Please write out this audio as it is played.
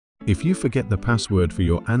If you forget the password for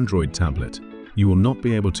your Android tablet, you will not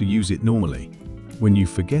be able to use it normally. When you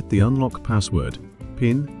forget the unlock password,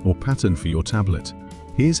 PIN, or pattern for your tablet,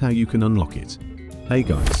 here's how you can unlock it. Hey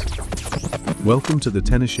guys, welcome to the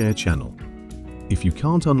Tenorshare channel. If you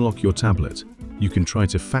can't unlock your tablet, you can try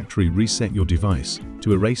to factory reset your device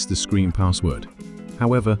to erase the screen password.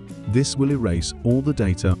 However, this will erase all the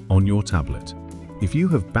data on your tablet. If you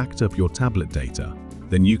have backed up your tablet data,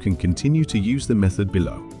 then you can continue to use the method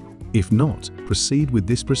below. If not, proceed with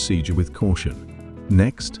this procedure with caution.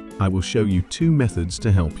 Next, I will show you two methods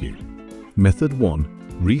to help you. Method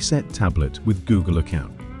 1. Reset tablet with Google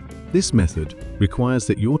account. This method requires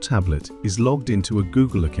that your tablet is logged into a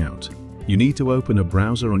Google account. You need to open a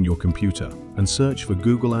browser on your computer and search for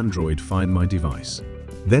Google Android Find My Device.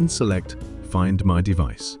 Then select Find My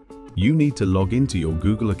Device. You need to log into your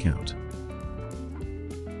Google account.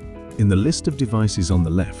 In the list of devices on the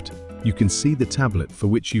left, you can see the tablet for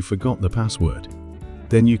which you forgot the password.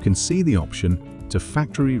 Then you can see the option to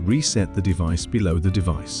factory reset the device below the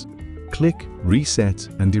device. Click Reset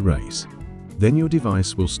and Erase. Then your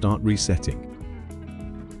device will start resetting.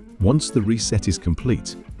 Once the reset is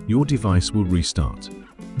complete, your device will restart.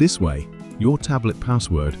 This way, your tablet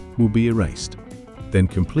password will be erased. Then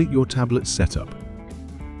complete your tablet setup.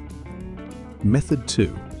 Method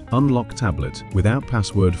 2. Unlock tablet without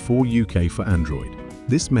password 4UK for Android.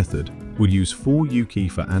 This method will use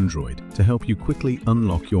 4UK for Android to help you quickly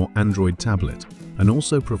unlock your Android tablet and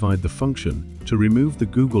also provide the function to remove the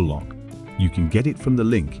Google lock. You can get it from the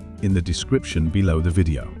link in the description below the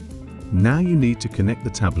video. Now you need to connect the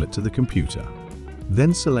tablet to the computer.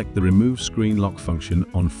 Then select the Remove Screen Lock function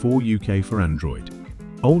on 4UK for Android.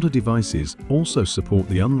 Older devices also support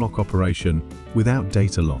the unlock operation without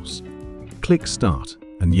data loss. Click Start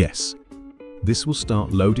and yes, this will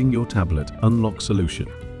start loading your tablet unlock solution.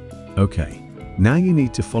 Okay, now you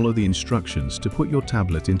need to follow the instructions to put your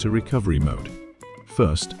tablet into recovery mode.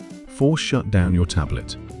 First, force shut down your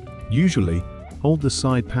tablet. Usually, hold the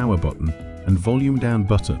side power button and volume down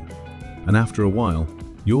button, and after a while,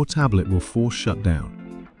 your tablet will force shut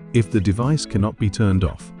down. If the device cannot be turned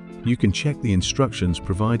off, you can check the instructions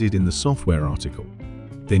provided in the software article.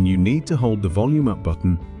 Then you need to hold the volume up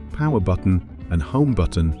button, power button, and home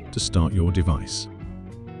button to start your device.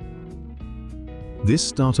 This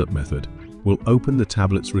startup method will open the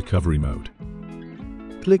tablet's recovery mode.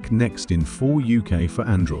 Click Next in 4UK for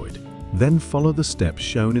Android, then follow the steps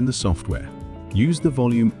shown in the software. Use the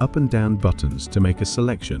volume up and down buttons to make a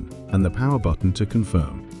selection and the power button to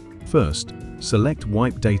confirm. First, select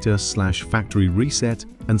Wipe Data/Factory Reset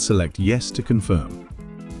and select Yes to confirm.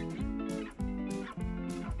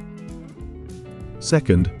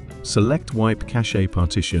 Second, select Wipe Cache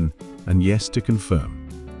Partition and Yes to confirm.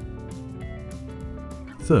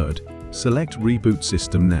 Third, select Reboot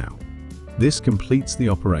System Now. This completes the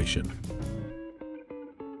operation.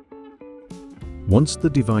 Once the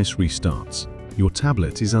device restarts, your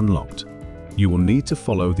tablet is unlocked. You will need to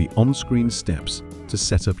follow the on-screen steps to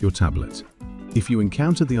set up your tablet. If you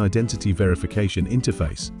encounter the identity verification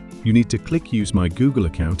interface, you need to click Use My Google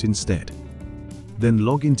account instead. Then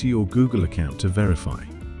log into your Google account to verify.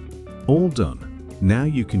 All done. Now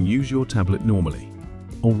you can use your tablet normally.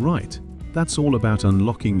 Alright, that's all about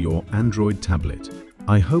unlocking your Android tablet.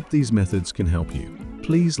 I hope these methods can help you.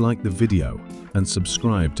 Please like the video and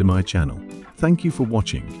subscribe to my channel. Thank you for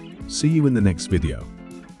watching. See you in the next video.